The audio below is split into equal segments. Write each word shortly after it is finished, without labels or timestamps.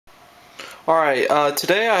Alright,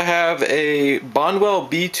 today I have a Bondwell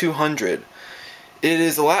B200. It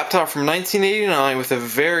is a laptop from 1989 with a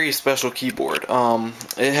very special keyboard.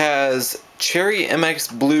 It has Cherry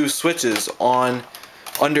MX Blue switches on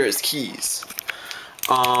under its keys.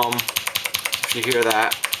 If you hear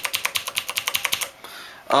that.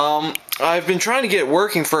 I've been trying to get it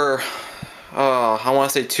working for, I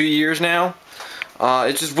want to say 2 years now.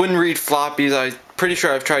 It just wouldn't read floppies. I'm pretty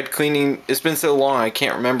sure I've tried cleaning. It's been so long I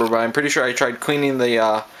can't remember, but I'm pretty sure I tried cleaning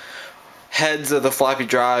the heads of the floppy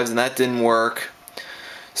drives and that didn't work.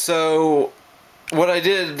 So what I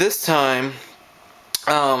did this time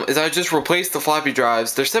is I just replaced the floppy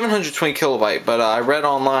drives. They're 720 kilobyte, but I read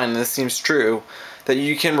online, and this seems true, that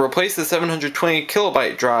you can replace the 720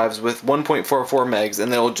 kilobyte drives with 1.44 megs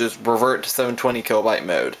and they'll just revert to 720 kilobyte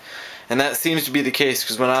mode. And that seems to be the case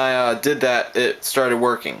because when I did that, it started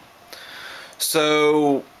working.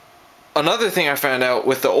 So another thing I found out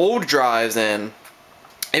with the old drives in,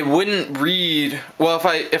 it wouldn't read well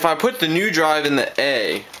if I put the new drive in the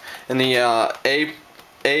A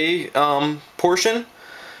portion,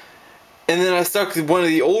 and then I stuck one of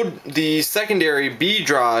the secondary B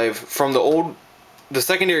drive from the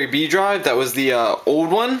secondary B drive that was the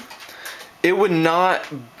old one, it would not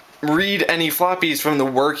read any floppies from the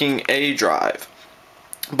working A drive.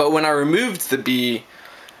 But when I removed the B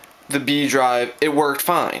drive, it worked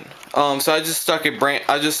fine. So I just stuck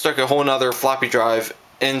a whole nother floppy drive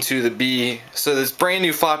into the B. So this brand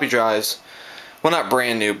new floppy drives, well, not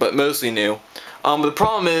brand new, but mostly new. But the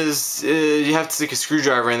problem is you have to stick a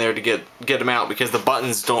screwdriver in there to get them out because the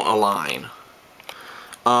buttons don't align.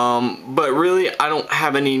 But really, I don't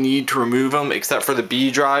have any need to remove them except for the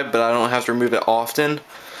B drive, but I don't have to remove it often.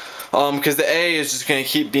 Because the A is just going to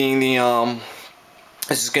keep being the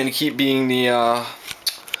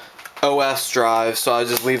OS drive, so I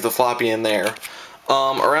just leave the floppy in there.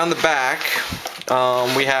 Around the back,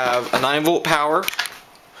 we have a 9-volt power.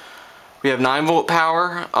 We have 9-volt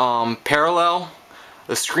power, parallel,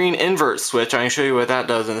 the screen invert switch. I can show you what that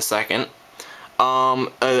does in a second. A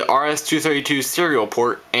RS-232 serial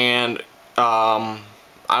port, and I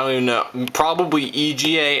don't even know, probably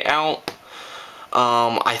EGA out.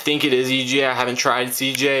 I think it is EGA. I haven't tried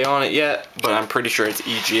CGA on it yet, but I'm pretty sure it's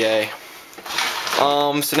EGA.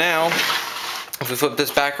 So now, if we flip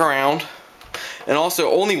this back around, and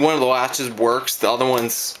also only one of the latches works, the other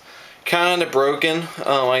one's kind of broken.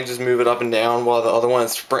 I can just move it up and down while the other one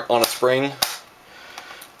is on a spring.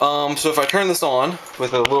 So if I turn this on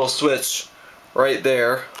with a little switch right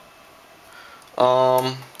there,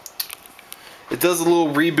 it does a little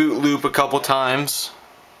reboot loop a couple times,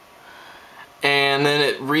 and then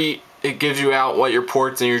it gives you out what your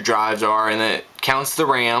ports and your drives are, and then it counts the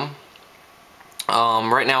RAM.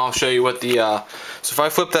 Right now I'll show you what the so if I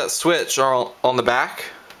flip that switch on the back,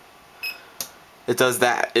 it does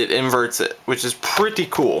that. It inverts it, which is pretty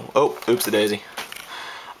cool. Oh, oops a daisy.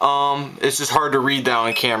 It's just hard to read that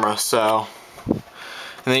on camera. So, and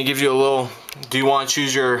then it gives you a little, do you want to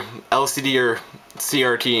choose your LCD or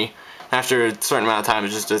CRT? After a certain amount of time, it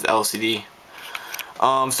just does LCD.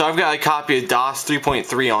 So I've got a copy of DOS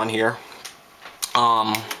 3.3 on here.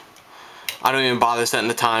 I don't even bother setting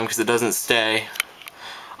the time because it doesn't stay.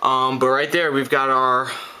 But right there we've got our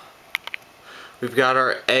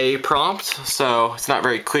A prompt, so it's not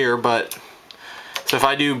very clear, but so if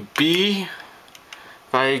I do B,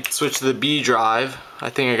 if I switch to the B drive, I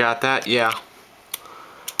think I got that, yeah.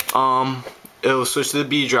 It'll switch to the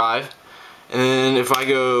B drive, and then if I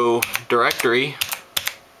go directory,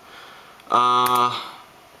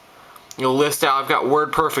 you'll list out, I've got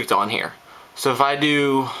WordPerfect on here. So if I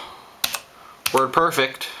do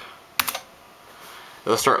WordPerfect,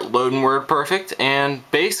 it'll start loading WordPerfect, and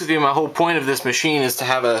basically my whole point of this machine is to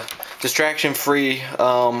have a distraction-free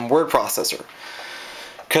word processor.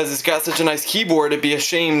 Because it's got such a nice keyboard, it'd be a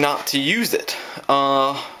shame not to use it.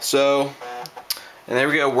 And there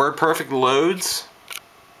we go, WordPerfect loads,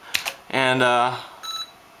 and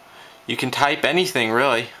you can type anything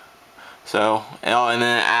really. So, and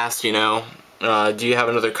then it asks, you know, do you have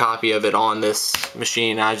another copy of it on this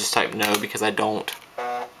machine? I just type no because I don't.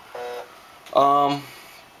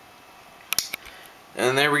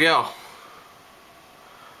 And there we go.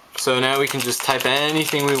 So now we can just type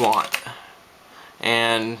anything we want.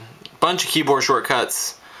 And a bunch of keyboard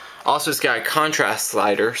shortcuts. Also, it's got a contrast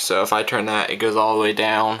slider, so if I turn that, it goes all the way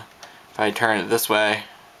down. If I turn it this way.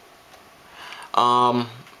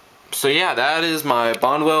 So yeah, that is my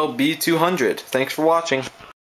Bondwell B200. Thanks for watching.